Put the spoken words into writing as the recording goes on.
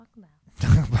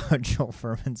about Joel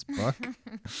Fuhrman's book.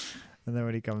 And then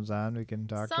when he comes on, we can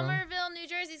talk to him. Somerville, New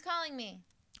Jersey's calling me.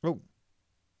 Oh.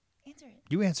 Answer it.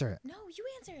 You answer it. No, you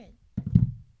answer it.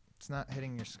 It's not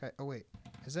hitting your Skype. Oh, wait.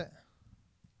 Is it?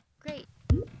 Great.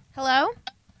 Hello?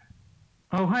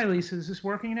 Oh, hi, Lisa. Is this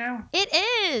working now? It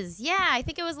is. Yeah, I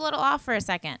think it was a little off for a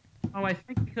second. Oh, I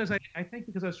think because I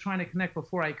was trying to connect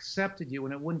before I accepted you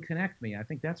and it wouldn't connect me. I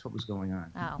think that's what was going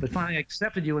on. Oh. But finally I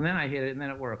accepted you and then I hit it and then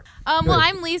it worked. Well,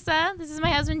 I'm Lisa. This is my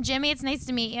husband, Jimmy. It's nice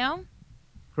to meet you.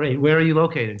 Great. Where are you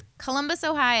located? Columbus,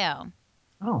 Ohio.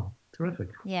 Oh, terrific.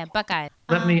 Yeah, Buckeye.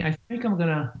 I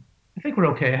think we're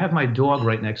okay. I have my dog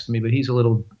right next to me, but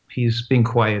he's being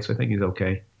quiet, so I think he's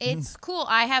okay. It's cool.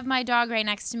 I have my dog right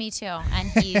next to me too, and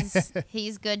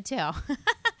he's good too.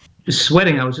 Just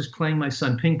sweating. I was just playing my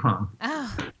son ping pong.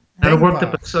 Oh. I worked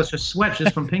up such a sweat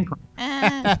just from ping pong.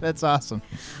 That's awesome.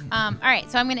 All right,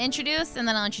 so I'm going to introduce, and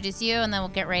then I'll introduce you, and then we'll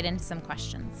get right into some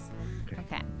questions.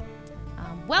 Okay.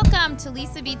 Welcome to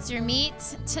Lisa Beats Your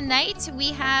Meat. Tonight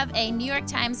we have a New York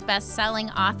Times best-selling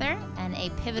author and a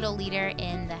pivotal leader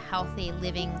in the healthy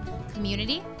living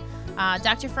community.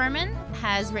 Dr. Fuhrman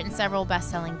has written several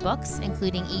best-selling books,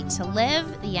 including Eat to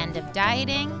Live, The End of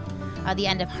Dieting, The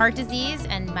End of Heart Disease,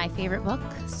 and my favorite book,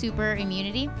 Super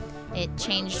Immunity. It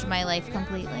changed my life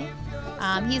completely.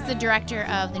 He's the director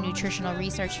of the Nutritional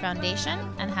Research Foundation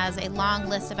and has a long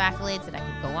list of accolades that I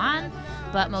could go on.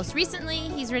 But most recently,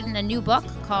 he's written a new book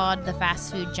called The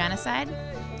Fast Food Genocide.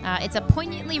 It's a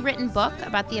poignantly written book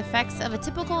about the effects of a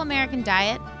typical American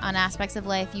diet on aspects of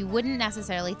life you wouldn't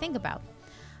necessarily think about.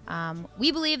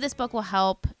 We believe this book will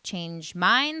help change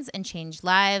minds and change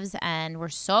lives, and we're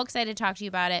so excited to talk to you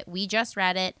about it. We just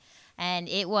read it, and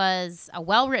it was a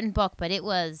well-written book, but it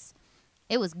was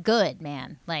good,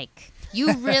 man. Like,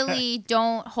 you really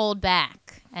don't hold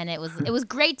back, and it was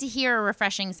great to hear a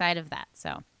refreshing side of that.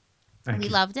 So we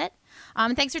loved it.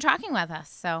 Thanks for talking with us.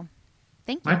 So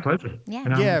thank you. My pleasure.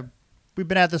 Yeah. Yeah, we've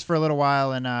been at this for a little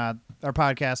while, and our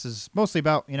podcast is mostly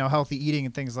about healthy eating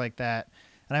and things like that.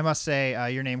 And I must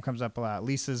say, your name comes up a lot.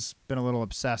 Lisa's been a little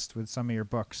obsessed with some of your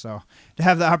books, so to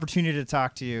have the opportunity to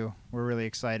talk to you, we're really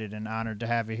excited and honored to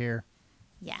have you here.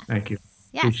 Yes. Thank you.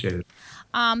 Yes. Appreciate it.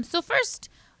 So first,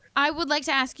 I would like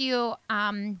to ask you,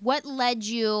 what led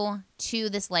you to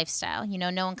this lifestyle?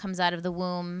 No one comes out of the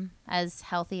womb as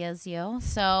healthy as you.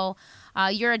 So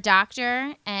you're a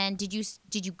doctor, and did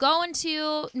you go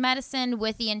into medicine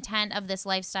with the intent of this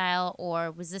lifestyle,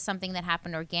 or was this something that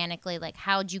happened organically? Like,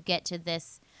 how'd you get to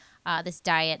this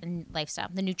diet and lifestyle,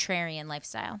 the Nutrarian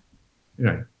lifestyle?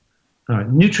 Right.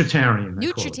 Nutritarian.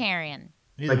 Nutritarian.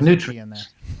 Like nutrients.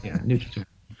 Yeah, nutritarian.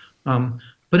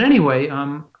 But anyway,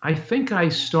 I think I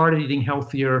started eating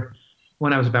healthier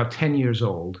when I was about 10 years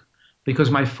old because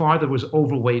my father was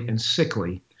overweight and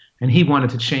sickly, and he wanted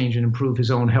to change and improve his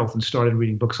own health and started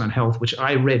reading books on health, which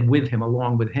I read with him,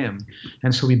 along with him.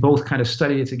 And so we both kind of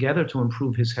studied it together to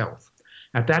improve his health.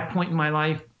 At that point in my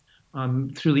life,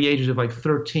 through the ages of like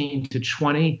 13 to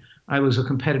 20, I was a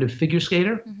competitive figure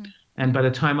skater. Mm-hmm. And by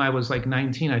the time I was like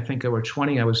 19, I think, or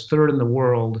 20, I was third in the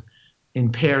world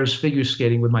in pairs figure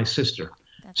skating with my sister.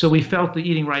 So we felt that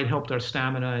eating right helped our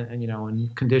stamina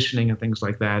and conditioning and things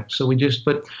like that. So we just,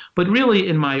 but really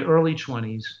in my early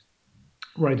 20s,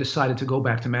 where I decided to go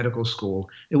back to medical school,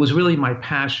 it was really my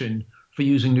passion for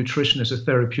using nutrition as a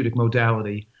therapeutic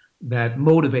modality that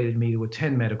motivated me to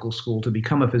attend medical school to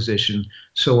become a physician.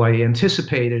 So I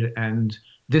anticipated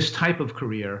this type of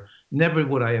career. Never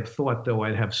would I have thought, though,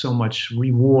 I'd have so much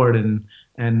reward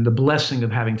and the blessing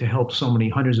of having to help so many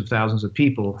hundreds of thousands of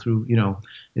people through,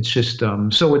 it's just,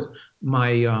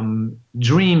 my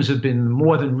dreams have been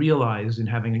more than realized in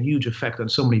having a huge effect on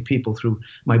so many people through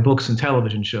my books and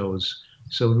television shows.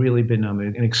 So really been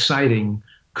an exciting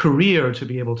career to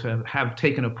be able to have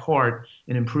taken a part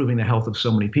in improving the health of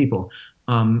so many people.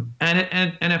 And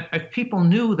if people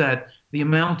knew that the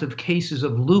amount of cases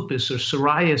of lupus or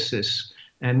psoriasis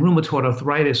and rheumatoid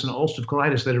arthritis and ulcerative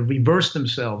colitis that have reversed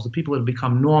themselves, the people that have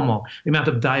become normal, the amount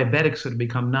of diabetics that have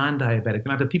become non-diabetic, the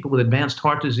amount of people with advanced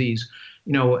heart disease,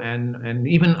 and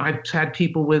even I've had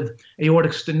people with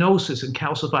aortic stenosis and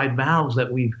calcified valves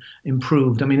that we've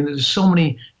improved. I mean, there's so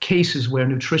many cases where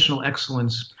nutritional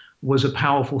excellence was a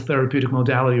powerful therapeutic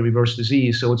modality to reverse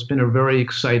disease. So it's been a very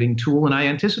exciting tool. And I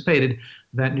anticipated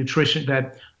that nutrition,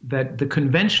 that the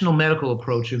conventional medical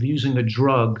approach of using a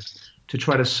drug to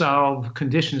try to solve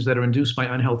conditions that are induced by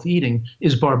unhealthy eating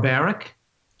is barbaric,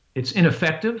 it's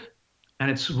ineffective, and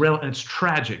it's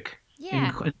tragic.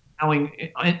 Yeah.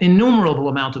 Allowing an innumerable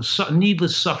amount of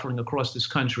needless suffering across this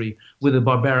country with a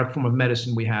barbaric form of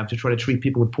medicine we have to try to treat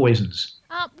people with poisons.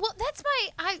 Well,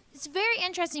 it's very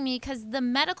interesting to me because the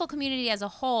medical community as a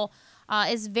whole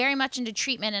is very much into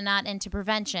treatment and not into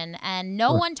prevention. And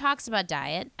no one talks about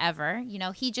diet ever. You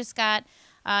know, he just got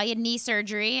he had knee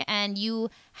surgery, and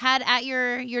you had at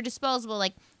your disposal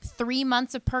like 3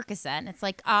 months of Percocet. And it's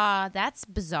like, that's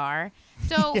bizarre.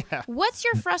 So what's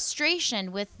your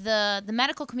frustration with the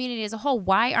medical community as a whole?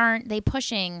 Why aren't they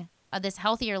pushing this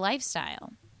healthier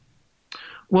lifestyle?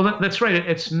 Well, that's right.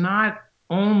 It's not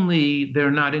only they're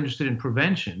not interested in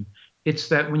prevention, it's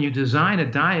that when you design a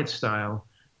diet style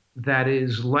that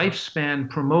is lifespan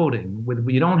promoting, where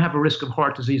you don't have a risk of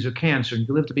heart disease or cancer, and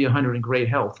you live to be 100 in great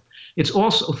health, it's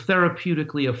also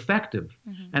therapeutically effective.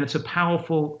 And it's a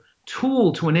powerful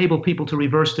tool to enable people to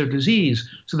reverse their disease.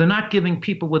 So they're not giving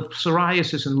people with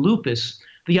psoriasis and lupus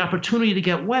the opportunity to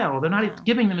get well. They're not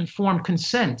giving them informed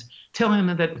consent, telling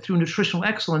them that through nutritional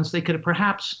excellence, they could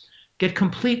perhaps get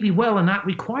completely well and not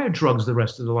require drugs the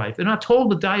rest of their life. They're not told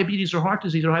with diabetes or heart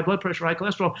disease or high blood pressure or high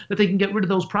cholesterol that they can get rid of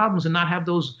those problems and not have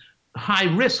those high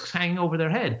risks hanging over their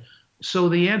head. So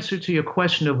the answer to your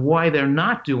question of why they're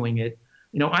not doing it,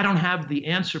 I don't have the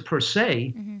answer per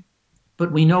se,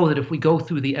 but we know that if we go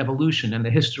through the evolution and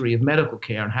the history of medical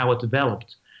care and how it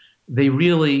developed, they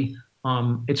really,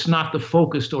 it's not the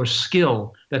focus or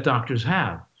skill that doctors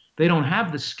have. They don't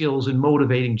have the skills in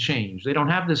motivating change. They don't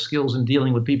have the skills in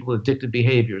dealing with people with addictive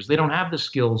behaviors. They don't have the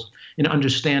skills in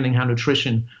understanding how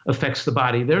nutrition affects the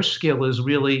body. Their skill is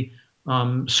really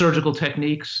surgical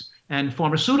techniques and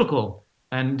pharmaceutical,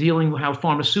 and dealing with how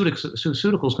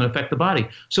pharmaceuticals can affect the body.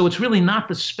 So it's really not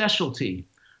the specialty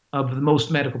of the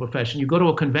most medical profession. You go to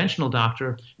a conventional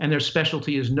doctor, and their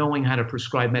specialty is knowing how to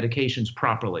prescribe medications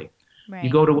properly. Right. You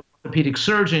go to an orthopedic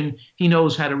surgeon, he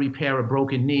knows how to repair a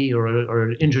broken knee or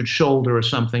an injured shoulder or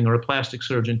something, or a plastic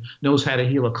surgeon knows how to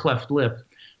heal a cleft lip.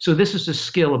 So this is a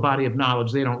skill, a body of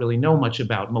knowledge they don't really know much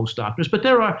about, most doctors. But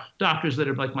there are doctors that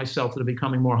are like myself that are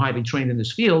becoming more highly trained in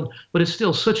this field, but it's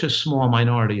still such a small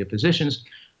minority of physicians.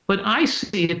 But I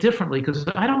see it differently because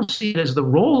I don't see it as the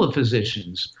role of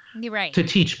physicians to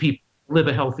teach people to live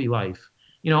a healthy life.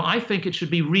 I think it should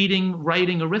be reading,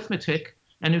 writing, arithmetic,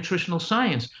 and nutritional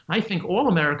science. I think all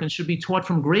Americans should be taught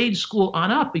from grade school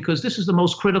on up, because this is the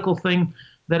most critical thing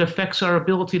that affects our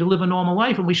ability to live a normal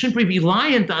life. And we shouldn't be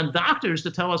reliant on doctors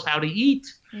to tell us how to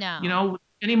eat. No.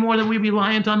 Any more than we're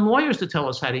reliant on lawyers to tell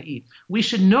us how to eat. We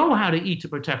should know how to eat to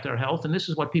protect our health, and this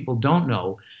is what people don't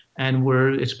know. And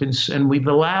we've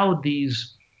allowed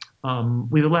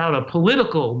a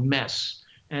political mess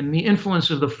and the influence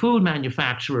of the food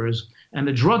manufacturers and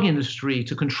the drug industry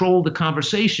to control the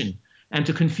conversation and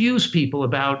to confuse people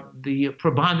about the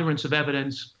preponderance of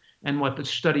evidence and what the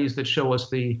studies that show us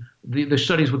the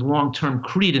studies with long-term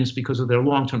credence, because of their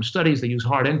long-term studies. They use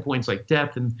hard endpoints like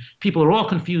depth, and people are all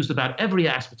confused about every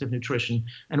aspect of nutrition,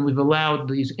 and we've allowed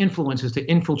these influences to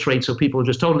infiltrate, so people are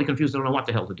just totally confused. They don't know what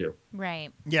the hell to do.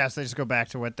 Right. Yes, they just go back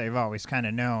to what they've always kind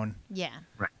of known. Yeah.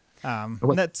 Right.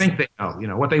 What they think they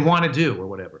know, what they want to do or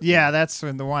whatever. Yeah, that's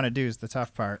when the want to do is the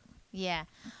tough part. Yeah.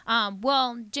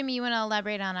 Well, Jimmy, you want to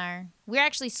elaborate on we're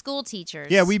actually school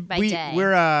teachers. Yeah,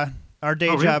 we're our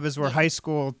day job is we're high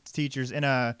school teachers in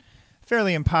a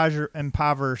fairly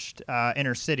impoverished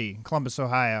inner city, Columbus,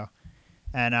 Ohio.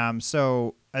 And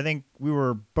so I think we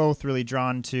were both really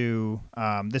drawn to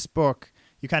this book.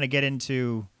 You kind of get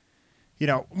into,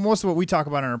 most of what we talk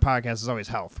about on our podcast is always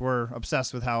health. We're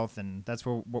obsessed with health, and that's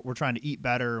what we're trying to eat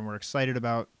better, and we're excited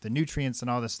about the nutrients and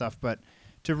all this stuff. But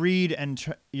to read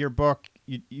your book,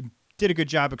 you did a good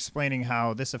job explaining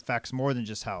how this affects more than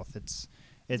just health.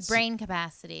 It's brain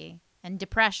capacity and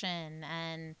depression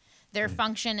and their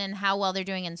function and how well they're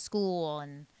doing in school.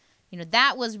 And,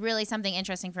 that was really something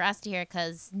interesting for us to hear,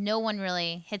 because no one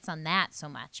really hits on that so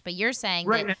much. But you're saying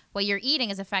that what you're eating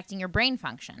is affecting your brain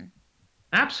function.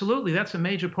 Absolutely. That's a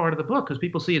major part of the book, because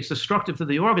people see it's destructive to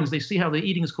the organs. They see how the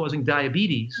eating is causing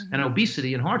diabetes and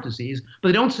obesity and heart disease, but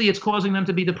they don't see it's causing them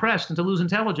to be depressed and to lose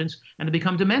intelligence and to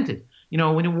become demented.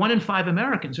 When 1 in 5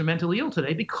 Americans are mentally ill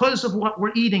today because of what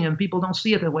we're eating, and people don't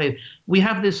see it that way. We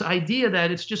have this idea that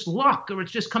it's just luck, or it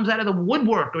just comes out of the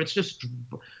woodwork, or it's just,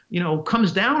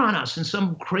 comes down on us in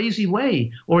some crazy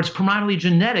way, or it's primarily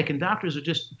genetic, and doctors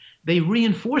they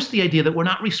reinforce the idea that we're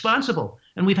not responsible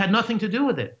and we've had nothing to do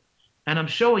with it. And I'm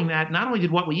showing that not only did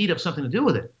what we eat have something to do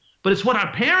with it, but it's what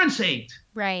our parents ate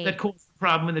that caused the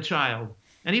problem in the child.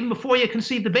 And even before you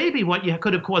conceived the baby, what you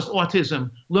could have caused autism,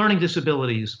 learning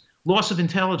disabilities, loss of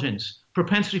intelligence,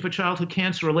 propensity for childhood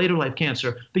cancer or later life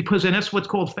cancer, and that's what's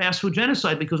called fast food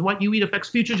genocide, because what you eat affects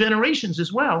future generations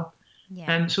as well.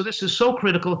 Yeah. And so this is so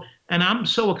critical, and I'm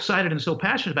so excited and so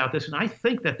passionate about this. And I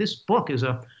think that this book is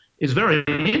is very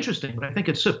interesting, but I think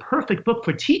it's a perfect book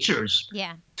for teachers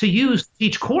Yeah. to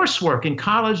teach coursework in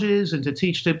colleges and to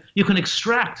teach that you can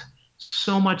extract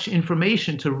so much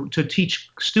information to teach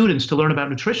students to learn about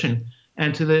nutrition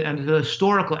and to the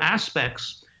historical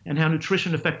aspects and how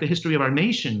nutrition affect the history of our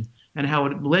nation and how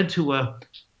it led to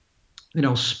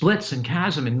splits and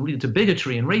chasm and lead to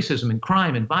bigotry and racism and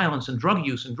crime and violence and drug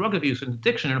use and drug abuse and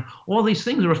addiction, and all these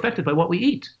things are affected by what we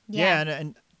eat. Yeah,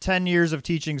 and 10 years of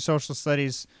teaching social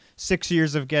studies, 6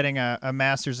 years of getting a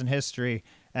master's in history,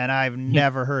 and I've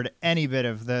never heard any bit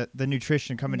of the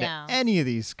nutrition come into any of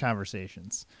these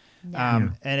conversations.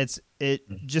 And it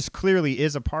just clearly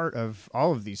is a part of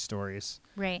all of these stories.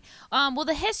 Right. Well,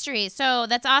 the history. So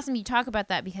that's awesome you talk about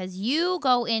that, because you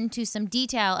go into some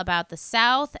detail about the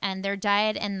South and their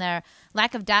diet and the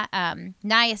lack of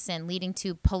niacin leading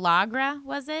to pellagra,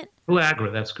 was it?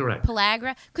 Pellagra, that's correct.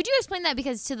 Pellagra. Could you explain that?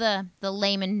 Because to the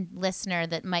layman listener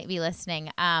that might be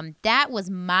listening, that was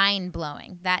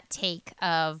mind-blowing, that take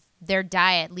of their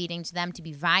diet leading to them to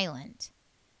be violent.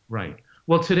 Right.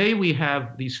 Well, today we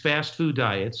have these fast food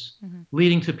diets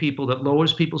leading to people that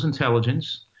lowers people's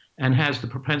intelligence and has the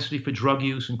propensity for drug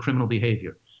use and criminal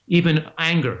behavior, even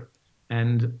anger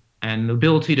and the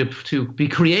ability to be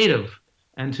creative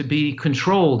and to be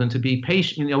controlled and to be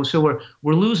patient. So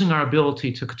we're losing our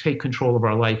ability to take control of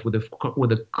our life with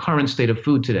the current state of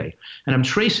food today. And I'm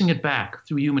tracing it back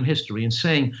through human history and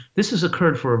saying this has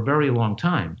occurred for a very long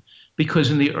time, because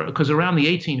around the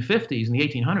 1850s and the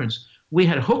 1800s, we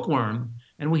had hookworm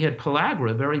and we had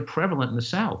pellagra very prevalent in the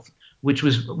South,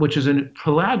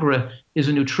 pellagra is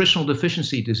a nutritional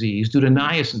deficiency disease due to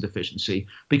niacin deficiency,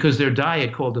 because their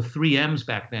diet, called the 3 M's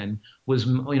back then, was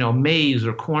maize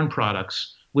or corn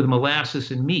products with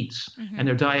molasses and meats, and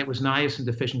their diet was niacin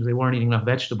deficient because they weren't eating enough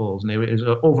vegetables, and it was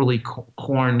an overly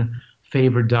corn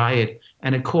favored diet,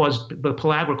 and the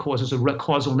pellagra causes a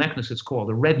causal neckness. It's called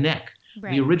a red neck.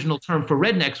 Right. The original term for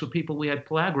rednecks with people we had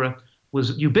pellagra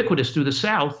was ubiquitous through the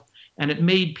South, and it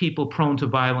made people prone to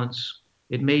violence.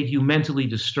 It made you mentally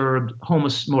disturbed,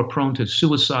 more prone to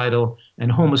suicidal and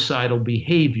homicidal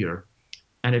behavior,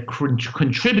 and it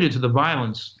contributed to the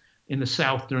violence in the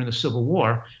South during the Civil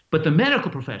War. But the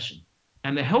medical profession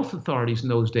and the health authorities in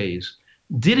those days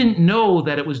didn't know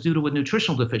that it was due to a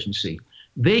nutritional deficiency.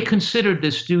 They considered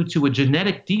this due to a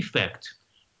genetic defect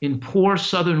in poor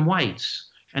Southern whites.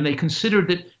 And they considered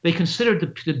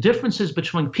the differences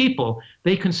between people,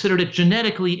 they considered it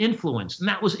genetically influenced. And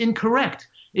that was incorrect.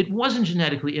 It wasn't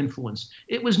genetically influenced.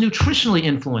 It was nutritionally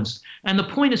influenced. And the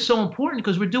point is so important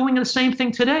because we're doing the same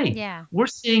thing today. Yeah.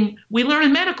 We learn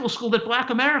in medical school that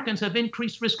Black Americans have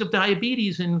increased risk of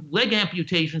diabetes and leg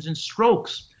amputations and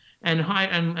strokes and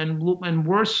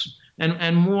worse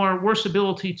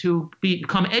ability to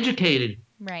become educated.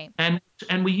 Right.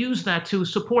 And we use that to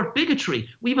support bigotry.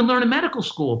 We even learn in medical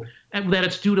school that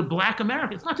it's due to Black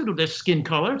Americans. It's not due to their skin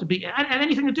color, had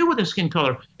anything to do with their skin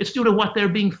color. It's due to what they're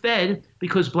being fed,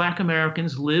 because Black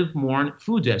Americans live more in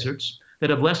food deserts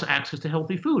that have less access to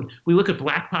healthy food. We look at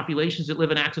Black populations that live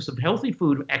in access of healthy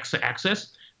food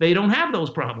access. They don't have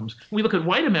those problems. We look at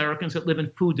white Americans that live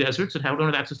in food deserts and don't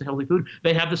have access to healthy food.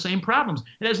 They have the same problems.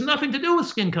 It has nothing to do with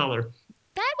skin color.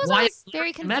 That was always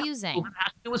very confusing. It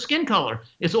has to do with skin color.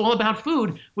 It's all about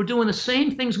food. We're doing the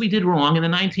same things we did wrong in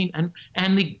the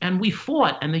and we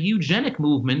fought, and the eugenic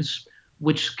movements,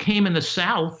 which came in the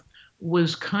South,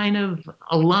 was kind of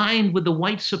aligned with the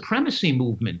white supremacy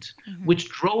movement, which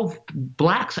drove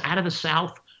Blacks out of the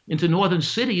South into northern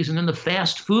cities, and then the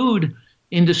fast food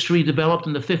industry developed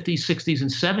in the 50s, 60s, and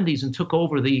 70s and took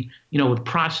over with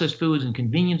processed foods and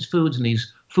convenience foods and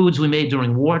these foods we made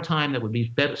during wartime that would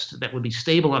be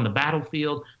stable on the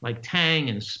battlefield, like Tang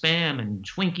and Spam and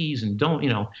Twinkies and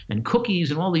and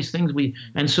cookies and all these things.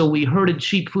 And so we herded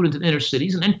cheap food into the inner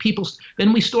cities, and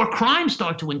then we saw crime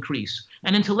start to increase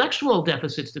and intellectual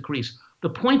deficits decrease. The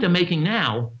point I'm making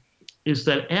now is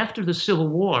that after the Civil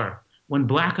War, when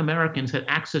Black Americans had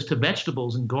access to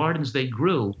vegetables and gardens they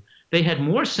grew, they had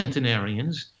more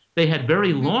centenarians. They had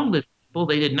very long-lived people.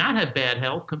 They did not have bad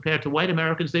health compared to white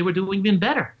Americans. They were doing even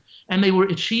better. And they were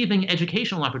achieving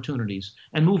educational opportunities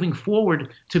and moving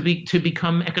forward to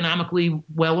become economically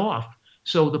well off.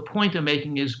 So the point I'm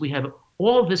making is we have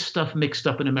all this stuff mixed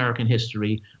up in American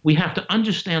history. We have to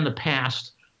understand the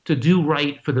past to do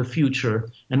right for the future.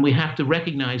 And we have to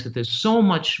recognize that there's so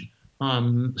much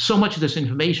of this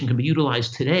information can be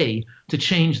utilized today to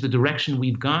change the direction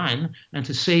we've gone and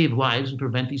to save lives and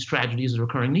prevent these tragedies that are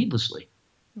occurring needlessly.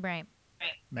 Right.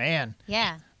 Man.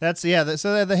 Yeah.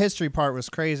 So the history part was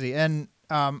crazy. And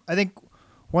I think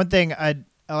one thing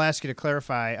I'll ask you to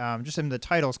clarify, just in the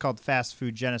title is called Fast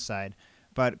Food Genocide.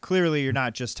 But clearly, you're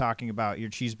not just talking about your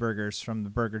cheeseburgers from the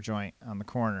burger joint on the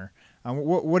corner.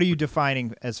 What are you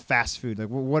defining as fast food? Like,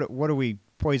 what are we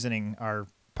poisoning our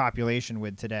population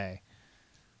with today?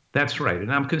 That's right.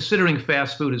 And I'm considering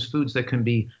fast food as foods that can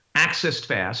be accessed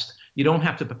fast. You don't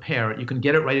have to prepare it. You can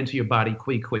get it right into your body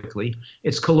quickly.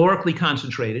 It's calorically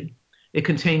concentrated. It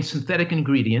contains synthetic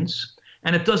ingredients.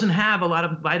 And it doesn't have a lot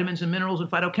of vitamins and minerals and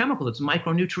phytochemicals. It's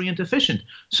micronutrient deficient.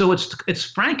 So it's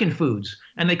frankenfoods.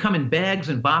 And they come in bags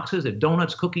and boxes of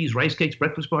donuts, cookies, rice cakes,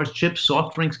 breakfast bars, chips,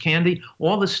 soft drinks, candy,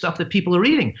 all this stuff that people are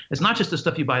eating. It's not just the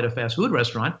stuff you buy at a fast food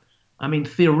restaurant. I mean,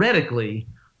 theoretically,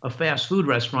 a fast food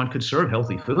restaurant could serve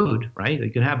healthy food, right?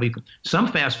 Some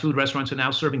fast food restaurants are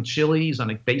now serving chilies on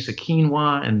a base of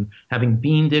quinoa and having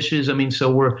bean dishes. I mean,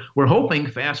 so we're hoping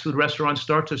fast food restaurants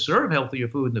start to serve healthier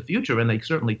food in the future, and they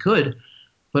certainly could.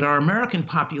 But our American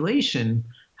population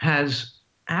has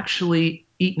actually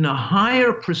eaten a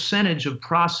higher percentage of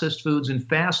processed foods and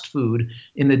fast food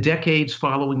in the decades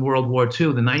following World War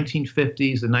II, the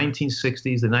 1950s, the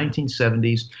 1960s, the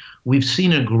 1970s. We've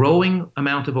seen a growing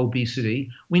amount of obesity.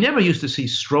 We never used to see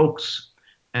strokes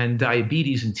and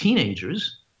diabetes in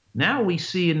teenagers. Now we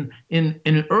see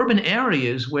in urban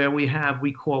areas where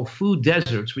we call food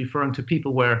deserts, referring to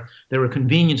people where there are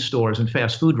convenience stores and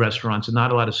fast food restaurants and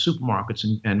not a lot of supermarkets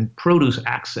and produce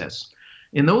access.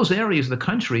 In those areas of the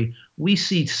country, we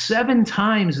see 7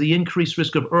 times the increased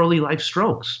risk of early life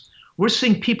strokes. We're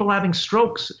seeing people having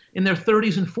strokes in their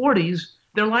 30s and 40s.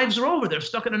 Their lives are over. They're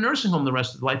stuck in a nursing home the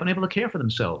rest of their life, unable to care for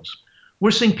themselves.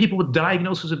 We're seeing people with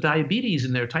diagnosis of diabetes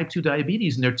and their type 2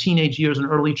 diabetes in their teenage years and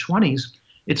early 20s.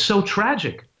 It's so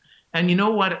tragic. And you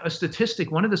know what?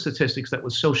 One of the statistics that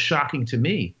was so shocking to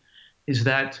me is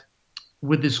that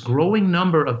with this growing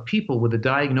number of people with a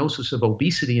diagnosis of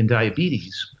obesity and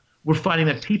diabetes, we're finding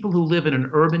that people who live in an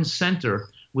urban center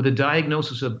with a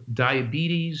diagnosis of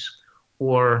diabetes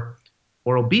or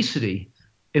obesity,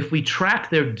 if we track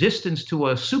their distance to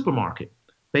a supermarket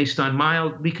based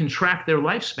on we can track their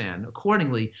lifespan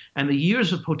accordingly. And the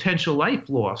years of potential life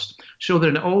lost show that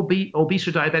an obese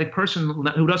or diabetic person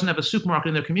who doesn't have a supermarket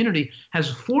in their community has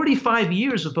 45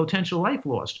 years of potential life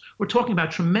lost. We're talking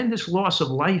about tremendous loss of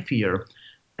life here.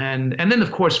 And then,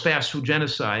 of course, fast food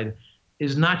genocide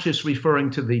is not just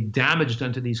referring to the damage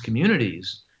done to these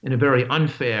communities in a very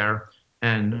unfair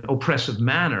and oppressive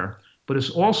manner, but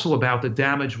it's also about the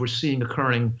damage we're seeing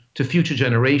occurring to future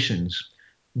generations.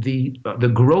 The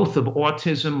growth of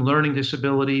autism, learning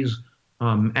disabilities,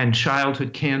 and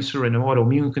childhood cancer and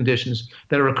autoimmune conditions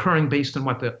that are occurring based on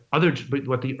what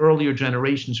the earlier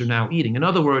generations are now eating. In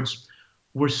other words,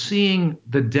 we're seeing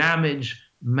the damage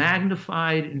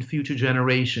magnified in future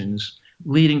generations,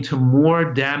 leading to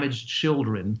more damaged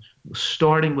children,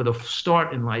 starting with a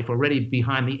start in life already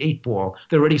behind the 8 ball.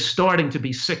 They're already starting to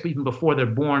be sick even before they're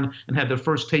born and have their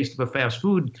first taste of a fast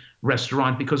food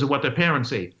restaurant because of what their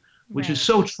parents ate. Which is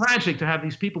so tragic to have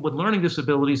these people with learning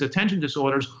disabilities, attention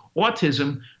disorders,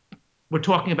 autism. We're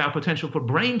talking about potential for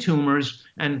brain tumors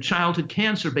and childhood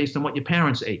cancer based on what your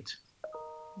parents ate.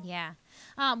 Yeah.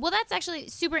 Well, that's actually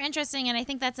super interesting, and I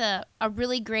think that's a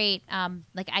really great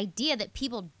idea that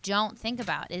people don't think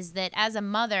about, is that as a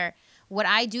mother, what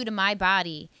I do to my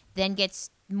body then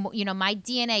gets, my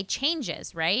DNA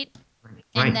changes, right?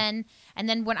 And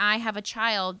then when I have a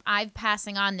child, I'm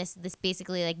passing on this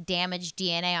basically like damaged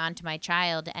DNA onto my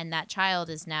child, and that child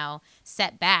is now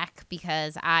set back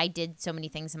because I did so many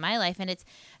things in my life. And it's,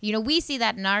 we see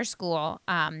that in our school.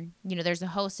 There's a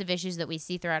host of issues that we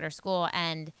see throughout our school,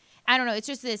 and I don't know, it's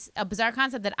just a bizarre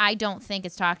concept that I don't think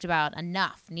is talked about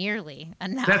nearly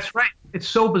enough. That's right. It's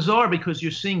so bizarre because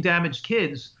you're seeing damaged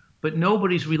kids, but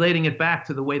nobody's relating it back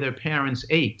to the way their parents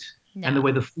ate. No. And the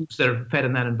way the foods that are fed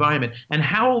in that environment. And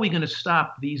how are we going to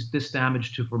stop this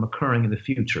damage from occurring in the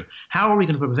future? How are we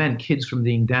going to prevent kids from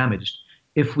being damaged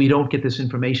if we don't get this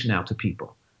information out to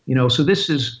people? So this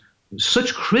is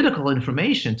such critical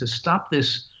information to stop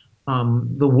this,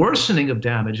 the worsening of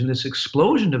damage and this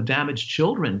explosion of damaged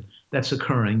children that's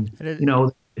occurring.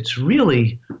 It's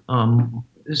really,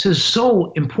 this is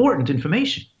so important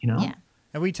information, Yeah.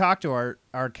 And we talk to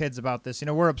our kids about this.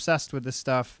 We're obsessed with this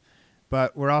stuff.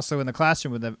 But we're also in the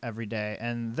classroom with them every day,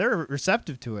 and they're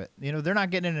receptive to it. They're not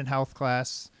getting it in health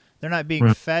class. They're not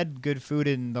being fed good food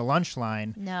in the lunch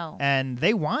line. No. And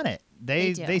they want it.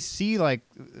 They see,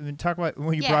 talk about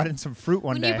when you brought in some fruit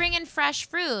one day. When you bring in fresh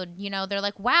food, they're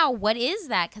like, wow, what is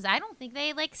that? Because I don't think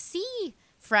they, see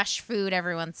fresh food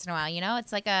every once in a while.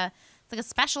 It's like a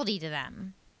specialty to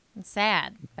them. It's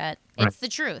sad, but it's the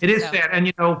truth. It is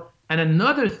sad. And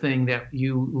another thing that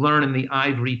you learn in the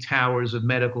ivory towers of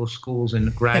medical schools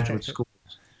and graduate schools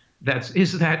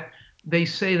is that they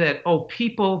say that,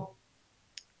 people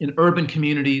in urban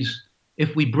communities,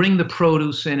 if we bring the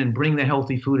produce in and bring the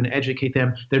healthy food and educate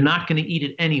them, they're not going to eat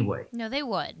it anyway. No, they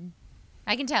would.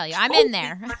 I can tell you. I'm in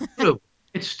there. Untrue.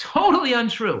 It's totally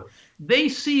untrue. They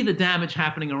see the damage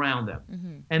happening around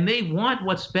them, and they want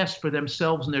what's best for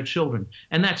themselves and their children.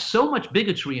 And that's so much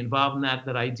bigotry involved in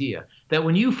that idea, that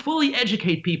when you fully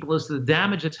educate people as to the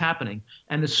damage that's happening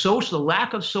and the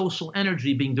lack of social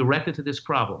energy being directed to this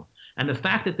problem, and the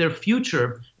fact that their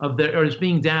future is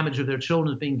being damaged, or their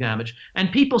children is being damaged,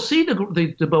 and people see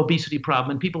the obesity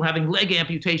problem, and people having leg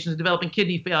amputations and developing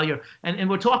kidney failure, and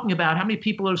we're talking about how many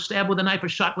people are stabbed with a knife or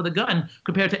shot with a gun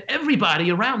compared to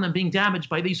everybody around them being damaged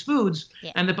by these foods,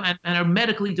 and are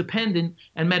medically dependent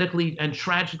and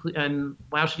tragically, and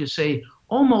how should you say,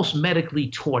 almost medically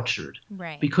tortured.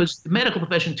 Right. Because the medical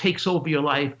profession takes over your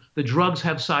life. The drugs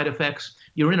have side effects.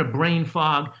 You're in a brain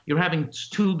fog. You're having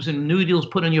tubes and needles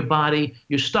put in your body.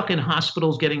 You're stuck in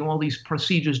hospitals getting all these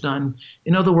procedures done.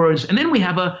 In other words, and then we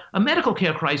have a medical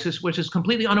care crisis, which is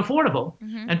completely unaffordable.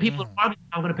 And people are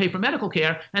going to pay for medical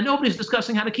care, and nobody's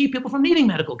discussing how to keep people from needing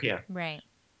medical care. Right.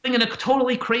 We're in a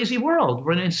totally crazy world.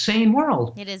 We're in an insane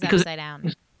world. It is upside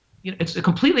down. It's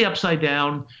completely upside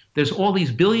down. There's all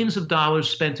these billions of dollars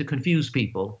spent to confuse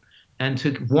people and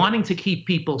to wanting to keep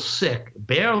people sick,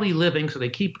 barely living, so they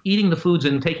keep eating the foods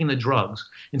and taking the drugs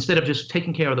instead of just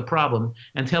taking care of the problem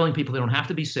and telling people they don't have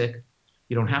to be sick,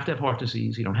 you don't have to have heart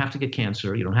disease, you don't have to get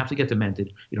cancer, you don't have to get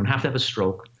demented, you don't have to have a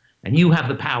stroke, and you have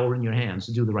the power in your hands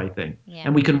to do the right thing. Yeah.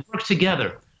 And we can work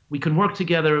together. We can work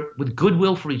together with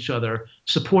goodwill for each other,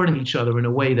 supporting each other in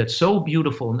a way that's so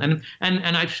beautiful. And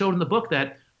I've showed in the book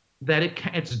that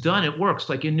it's done, it works.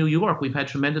 Like in New York, we've had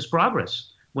tremendous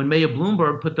progress. When Mayor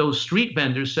Bloomberg put those street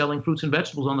vendors selling fruits and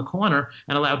vegetables on the corner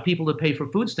and allowed people to pay for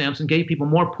food stamps and gave people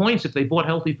more points if they bought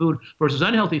healthy food versus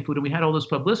unhealthy food, and we had all this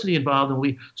publicity involved, and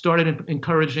we started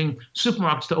encouraging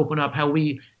supermarkets to open up, how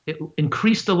we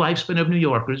increased the lifespan of New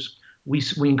Yorkers. We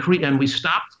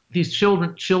stopped these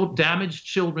damaged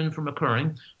children from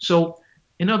occurring. So,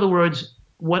 in other words,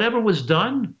 whatever was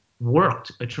done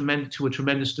worked to a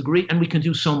tremendous degree, and we can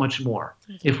do so much more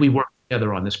if we work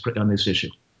together on this issue.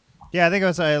 Yeah, I think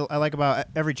what I like about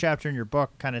every chapter in your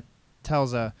book kind of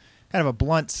tells a kind of a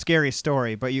blunt, scary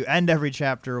story, but you end every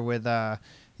chapter with the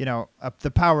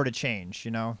power to change.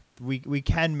 We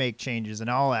can make changes in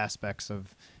all aspects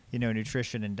of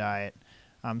nutrition and diet.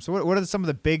 So what are some of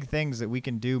the big things that we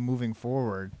can do moving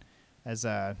forward as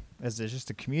just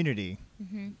a community?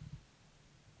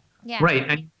 Yeah.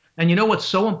 Right, and you know what's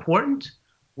so important?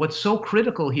 What's so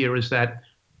critical here is that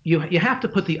you have to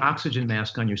put the oxygen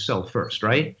mask on yourself first,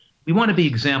 right? We want to be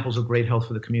examples of great health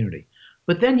for the community.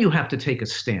 But then you have to take a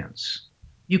stance.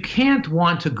 You can't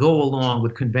want to go along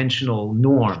with conventional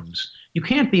norms. You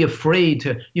can't be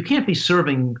you can't be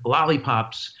serving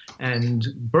lollipops and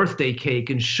birthday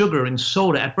cake and sugar and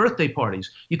soda at birthday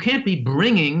parties. You can't be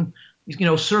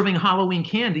serving Halloween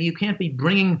candy. You can't be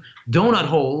bringing donut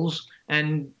holes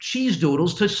and cheese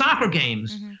doodles to soccer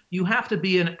games. You have to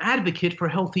be an advocate for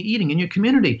healthy eating in your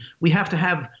community. We have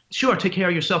to take care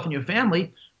of yourself and your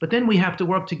family, but then we have to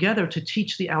work together to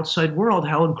teach the outside world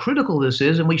how critical this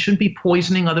is, and we shouldn't be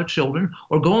poisoning other children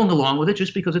or going along with it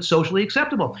just because it's socially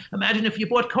acceptable. Imagine if you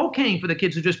bought cocaine for the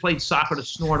kids who just played soccer to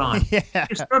snort on. Yeah.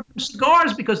 You serve them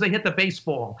cigars because they hit the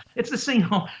baseball. It's the same.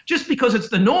 Just because it's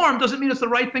the norm doesn't mean it's the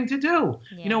right thing to do.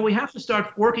 Yeah. We have to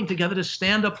start working together to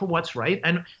stand up for what's right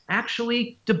and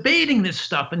actually debating this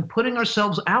stuff and putting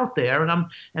ourselves out there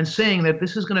and saying that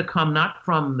this is going to come not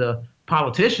from the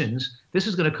politicians. This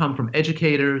is going to come from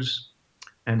educators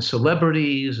and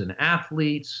celebrities and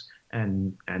athletes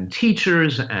and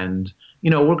teachers, and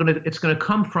it's going to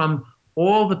come from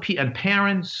all and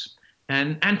parents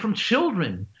and from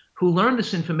children who learn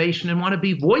this information and want to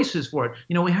be voices for it.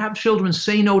 We have children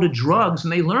say no to drugs,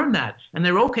 and they learn that, and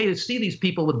they're okay to see these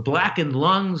people with blackened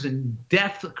lungs and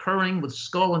death occurring with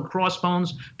skull and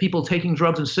crossbones, people taking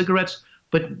drugs and cigarettes.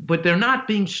 But they're not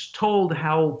being told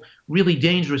how really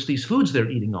dangerous these foods they're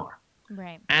eating are.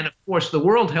 Right. And of course, the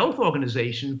World Health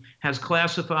Organization has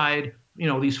classified,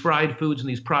 these fried foods and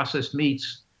these processed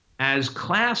meats as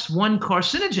class 1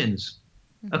 carcinogens.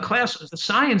 The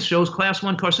science shows class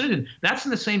 1 carcinogen. That's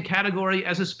in the same category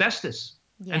as asbestos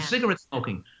and cigarette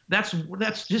smoking.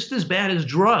 That's just as bad as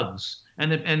drugs.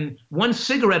 And one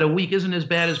cigarette a week isn't as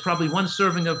bad as probably one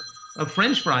serving of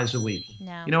French fries a week.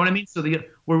 No. You know what I mean? So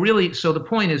the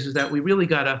point is that we really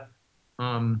gotta.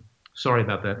 Sorry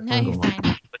about that. No, you're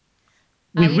fine.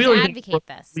 We really advocate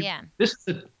this. Yeah. This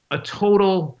is a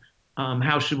total.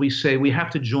 How should we say? We have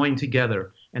to join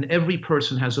together, and every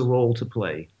person has a role to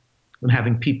play in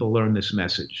having people learn this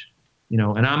message.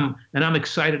 And I'm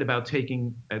excited about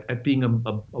taking at being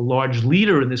a large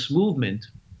leader in this movement.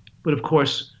 But of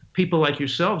course, people like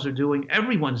yourselves are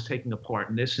everyone's taking a part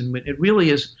in this. And it really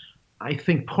is, I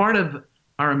think, part of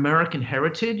our American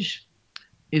heritage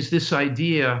is this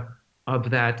idea of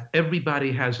that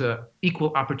everybody has a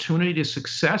equal opportunity to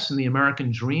success in the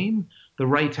American dream, the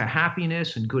right to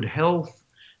happiness and good health,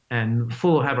 and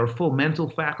have our full mental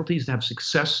faculties to have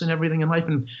success in everything in life.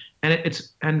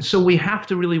 And so we have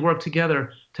to really work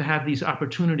together to have these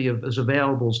opportunities as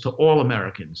available to all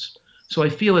Americans. So I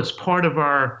feel it's part of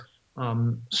our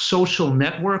social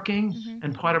networking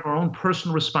and part of our own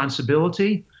personal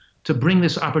responsibility to bring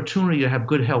this opportunity to have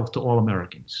good health to all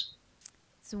Americans.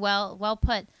 It's well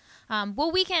put.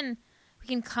 Well, we can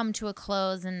come to a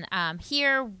close, and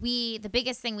here the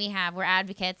biggest thing we have, we're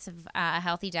advocates of a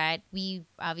healthy diet. We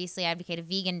obviously advocate a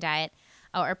vegan diet,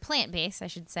 or plant-based, I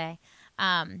should say.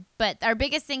 But our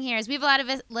biggest thing here is we have a lot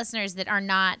of listeners that are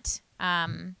not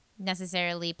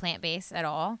necessarily plant-based at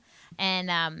all,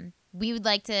 and we would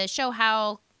like to show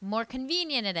how more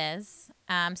convenient it is.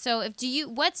 So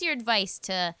what's your advice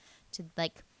to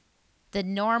like the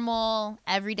normal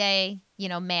everyday,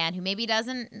 man who maybe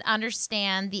doesn't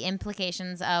understand the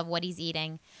implications of what he's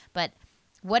eating, but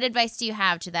what advice do you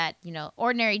have to that,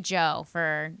 ordinary Joe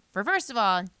for first of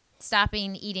all,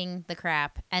 stopping eating the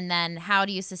crap, and then how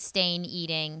do you sustain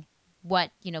eating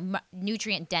what,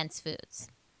 nutrient dense foods?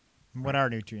 What are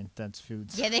nutrient dense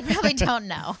foods? Yeah, they probably don't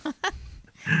know.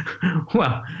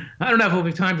 Well, I don't know if we'll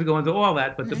have time to go into all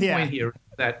that, but the point here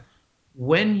is that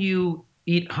when you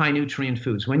eat high nutrient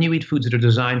foods, when you eat foods that are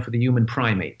designed for the human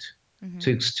primate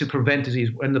to prevent disease,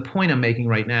 and the point I'm making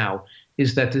right now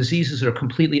is that diseases are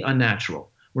completely unnatural.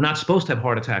 We're not supposed to have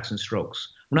heart attacks and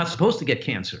strokes. We're not supposed to get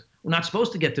cancer. We're not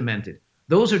supposed to get demented.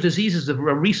 Those are diseases of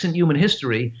a recent human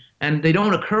history, and they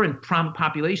don't occur in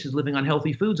populations living on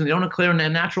healthy foods, and they don't occur in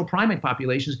natural primate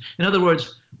populations. In other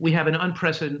words, we have an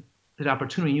unprecedented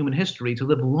opportunity in human history to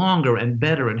live longer and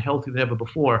better and healthier than ever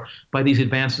before by these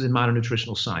advances in modern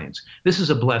nutritional science. This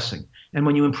is a blessing. And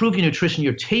when you improve your nutrition,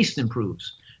 your taste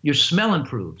improves, your smell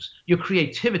improves, your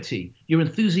creativity, your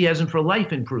enthusiasm for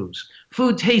life improves.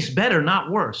 Food tastes better, not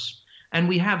worse. And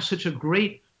we have such a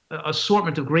great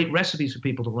assortment of great recipes for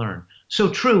people to learn.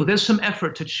 So true, there's some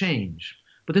effort to change,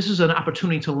 but this is an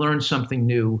opportunity to learn something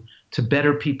new, to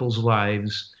better people's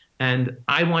lives. And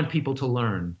I want people to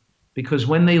learn, because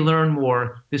when they learn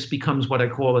more, this becomes what I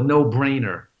call a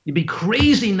no-brainer. You'd be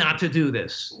crazy not to do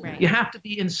this. Right. You have to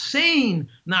be insane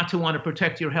not to want to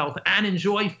protect your health and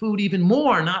enjoy food even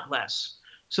more, not less.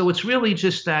 So it's really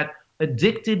just that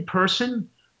addicted person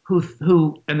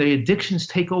who and the addictions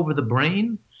take over the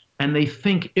brain, and they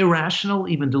think irrational,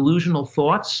 even delusional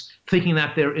thoughts, thinking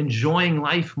that they're enjoying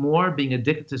life more, being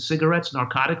addicted to cigarettes,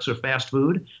 narcotics, or fast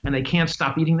food, and they can't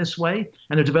stop eating this way,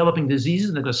 and they're developing diseases,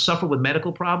 and they're going to suffer with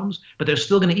medical problems, but they're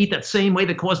still going to eat that same way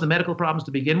that caused the medical problems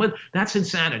to begin with. That's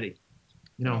insanity.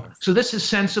 So this is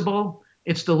sensible.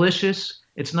 It's delicious.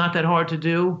 It's not that hard to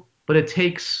do, but it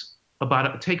takes a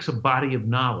body of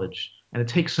knowledge, and it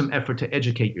takes some effort to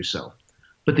educate yourself.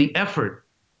 But the effort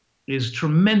is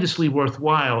tremendously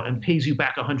worthwhile and pays you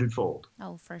back 100-fold.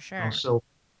 Oh, for sure.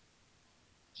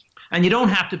 And you don't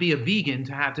have to be a vegan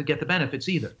to get the benefits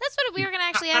either. That's what we were going to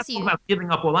actually ask you. About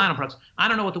giving up all animal products. I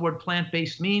don't know what the word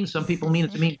plant-based means. Some people mean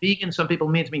it to mean vegan. Some people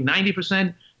mean it to mean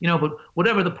 90%. But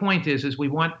whatever the point is we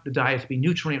want the diet to be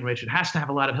nutrient-rich. It has to have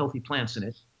a lot of healthy plants in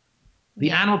it. The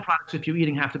animal products, if you're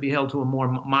eating, have to be held to a more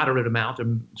moderate amount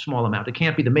or small amount. It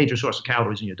can't be the major source of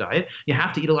calories in your diet. You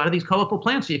have to eat a lot of these colorful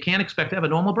plants, so you can't expect to have a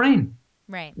normal brain.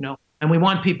 Right. And we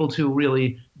want people to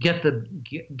really get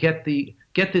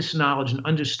this knowledge and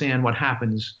understand what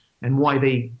happens and why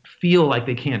they feel like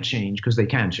they can't change, because they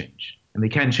can change. And they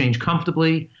can change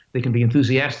comfortably. They can be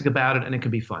enthusiastic about it, and it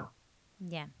can be fun.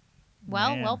 Yeah.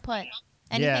 Well put.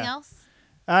 Anything else?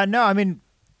 No, I mean,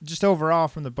 just overall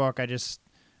from the book, I just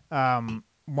want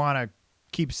to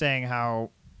keep saying how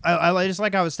I just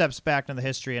like how it steps back into the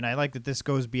history, and I like that this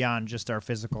goes beyond just our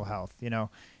physical health.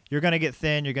 You're going to get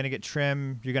thin, you're going to get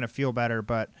trim, you're going to feel better,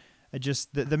 but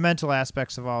just the mental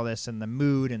aspects of all this, and the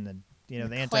mood, and the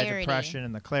antidepressant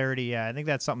and the clarity. I think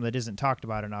that's something that isn't talked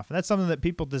about enough, and that's something that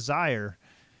people desire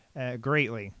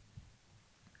greatly.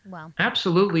 Well,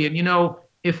 absolutely. And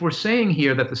if we're saying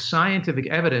here that the scientific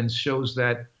evidence shows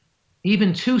that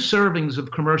even 2 servings of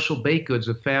commercial baked goods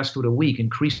of fast food a week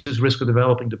increases risk of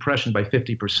developing depression by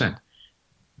 50%.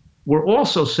 We're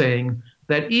also saying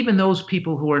that even those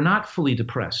people who are not fully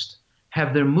depressed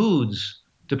have their moods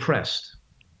depressed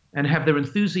and have their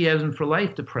enthusiasm for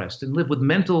life depressed and live with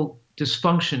mental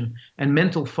dysfunction and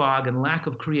mental fog and lack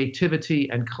of creativity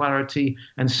and clarity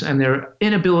and their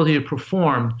inability to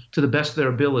perform to the best of their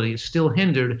ability is still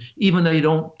hindered, even though you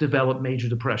don't develop major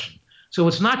depression. So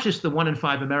it's not just the 1 in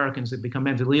 5 Americans that become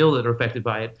mentally ill that are affected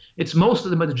by it. It's most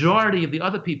of the majority of the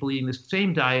other people eating this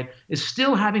same diet is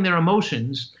still having their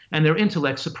emotions and their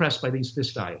intellect suppressed by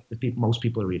this diet that most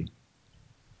people are eating.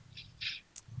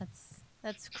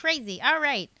 That's crazy. All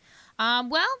right.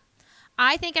 Well,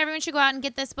 I think everyone should go out and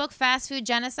get this book, Fast Food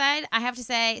Genocide. I have to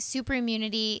say, super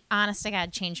immunity, honest to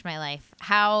God, changed my life.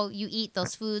 How you eat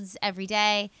those foods every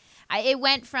day. It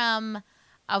went from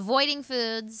avoiding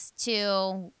foods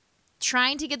to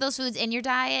trying to get those foods in your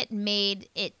diet.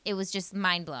 It was just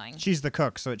mind-blowing. She's the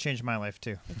cook, so it changed my life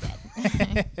too.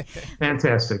 It did.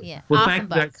 Fantastic. Yeah. Well, Awesome thank you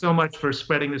book. guys so much for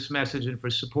spreading this message and for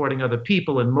supporting other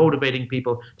people and motivating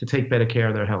people to take better care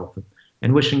of their health.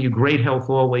 And wishing you great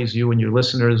health always, you and your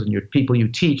listeners and your people you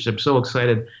teach. I'm so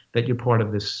excited that you're part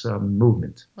of this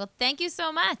movement. Well, thank you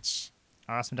so much.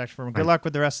 Awesome, Dr. Fuhrman. Good luck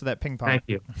with the rest of that ping pong. Thank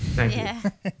you. Thank you. Yeah.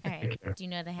 All right. Do you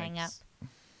know to hang Thanks.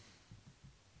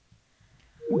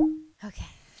 up? Okay.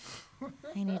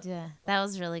 I need to. That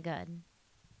was really good.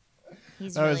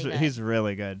 He's really good. He's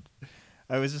really good.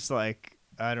 I was just like,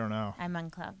 I don't know. I'm on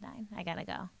cloud 9. I gotta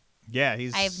go. Yeah,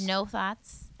 I have no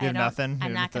thoughts. You have nothing?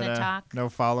 I'm not going to talk. No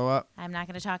follow-up? I'm not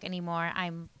going to talk anymore.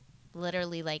 I'm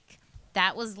literally like,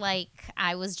 that was like,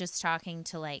 I was just talking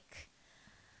to like,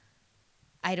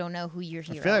 I don't know who your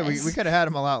hero I feel like is. we could have had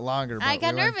him a lot longer. But I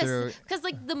got we went nervous because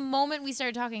like the moment we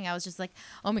started talking, I was just like,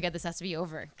 oh my God, this has to be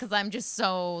over. Because I'm just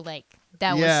so like,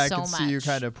 that was so much. Yeah, I could see you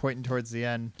kind of pointing towards the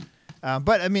end.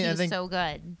 But I mean, I think so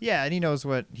good. Yeah, and he knows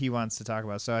what he wants to talk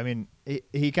about. So I mean,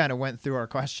 he kind of went through our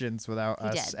questions without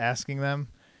us asking them,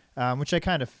 which I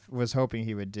kind of was hoping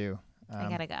he would do. I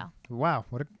gotta go. Wow,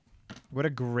 what a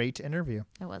great interview!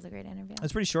 It was a great interview.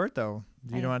 It's pretty short though.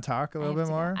 Do you want to talk a little bit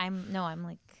more?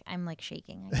 I'm like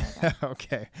shaking. I gotta go.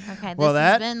 Okay. Okay. Well, this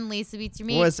has been Lisa Beats Your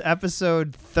Meat. Was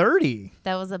episode 30.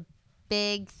 That was a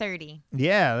big 30.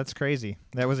 Yeah, that's crazy.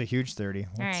 That was a huge 30.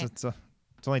 All right.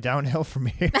 It's only downhill from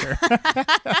here.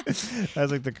 That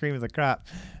was like the cream of the crop.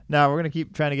 Now we're gonna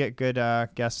keep trying to get good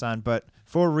guests on, but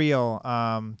for real,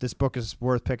 this book is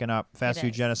worth picking up. Fast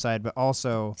Food Genocide, but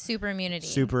also Super Immunity.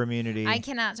 Super Immunity. I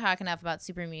cannot talk enough about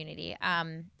Super Immunity.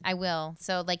 I will.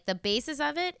 So like the basis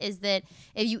of it is that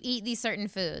if you eat these certain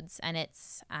foods, and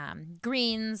it's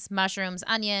greens, mushrooms,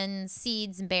 onions,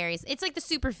 seeds, and berries, it's like the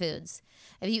superfoods.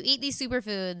 If you eat these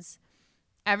superfoods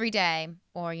every day,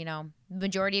 or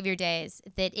majority of your days,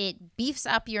 that it beefs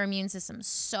up your immune system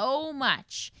so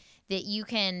much that you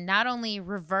can not only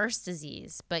reverse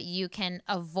disease, but you can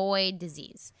avoid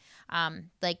disease.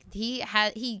 Like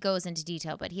he goes into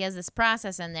detail, but he has this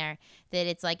process in there that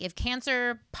it's like if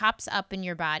cancer pops up in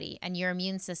your body and your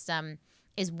immune system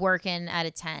is working at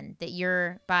a 10, that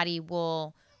your body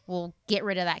will get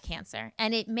rid of that cancer.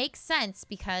 And it makes sense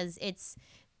because it's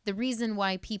the reason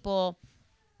why people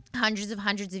hundreds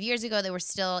of years ago, they were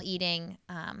still eating,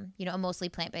 a mostly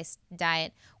plant-based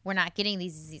diet. We're not getting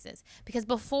these diseases because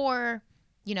before,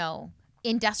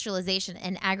 industrialization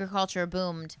and agriculture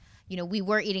boomed, we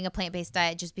were eating a plant-based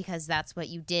diet just because that's what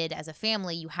you did as a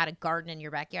family. You had a garden in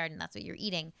your backyard and that's what you're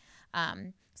eating.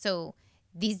 So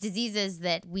these diseases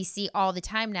that we see all the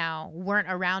time now weren't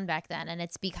around back then. And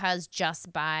it's because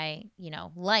just by,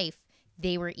 life,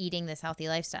 they were eating this healthy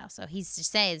lifestyle. So he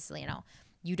says,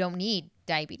 you don't need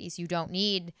diabetes. You don't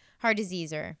need heart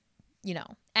disease or,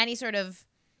 any sort of,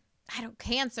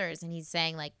 cancers. And he's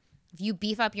saying, like, if you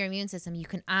beef up your immune system, you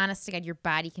can, honest to God, your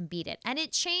body can beat it. And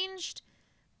it changed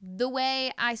the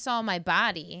way I saw my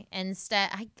body. Instead,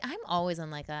 I'm always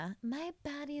on like my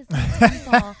body is like a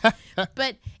temple.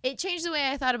 But it changed the way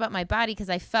I thought about my body because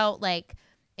I felt like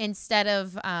instead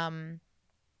of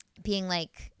being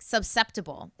like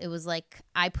susceptible, it was like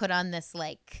I put on this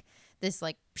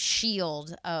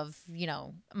shield of,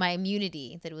 my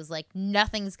immunity that was like,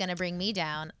 nothing's going to bring me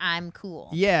down. I'm cool.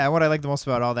 Yeah. What I like the most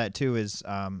about all that too is,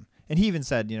 and he even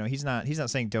said, he's not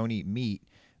saying don't eat meat,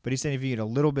 but he's saying if you eat a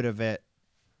little bit of it,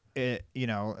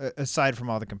 aside from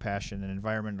all the compassion and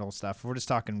environmental stuff, if we're just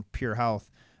talking pure health,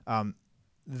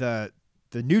 the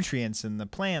nutrients and the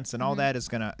plants and all that is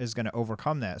gonna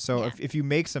overcome that. So if you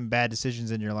make some bad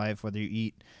decisions in your life, whether you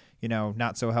eat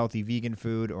not so healthy vegan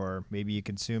food, or maybe you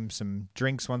consume some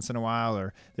drinks once in a while,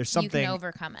 or there's something you can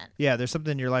overcome it. Yeah, there's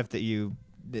something in your life that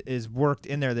is worked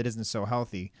in there that isn't so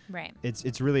healthy. Right.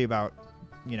 It's really about,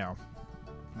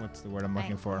 what's the word I'm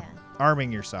looking for?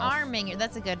 Arming yourself.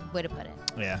 That's a good way to put it.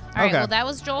 Yeah. All right. Well, that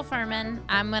was Joel Fuhrman.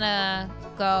 I'm gonna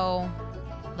go,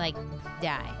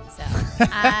 die. So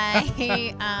I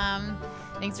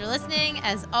Thanks for listening.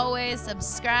 As always,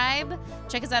 subscribe.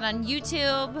 Check us out on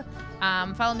YouTube.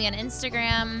 Follow me on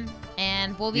Instagram.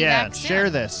 And we'll be back soon. Share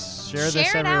this. Share this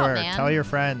it everywhere. out, man. Tell your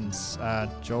friends.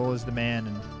 Joel is the man,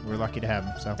 and we're lucky to have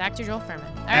him. So, Dr. Joel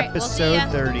Fuhrman. All right, episode we'll see ya.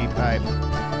 30.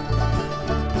 Bye.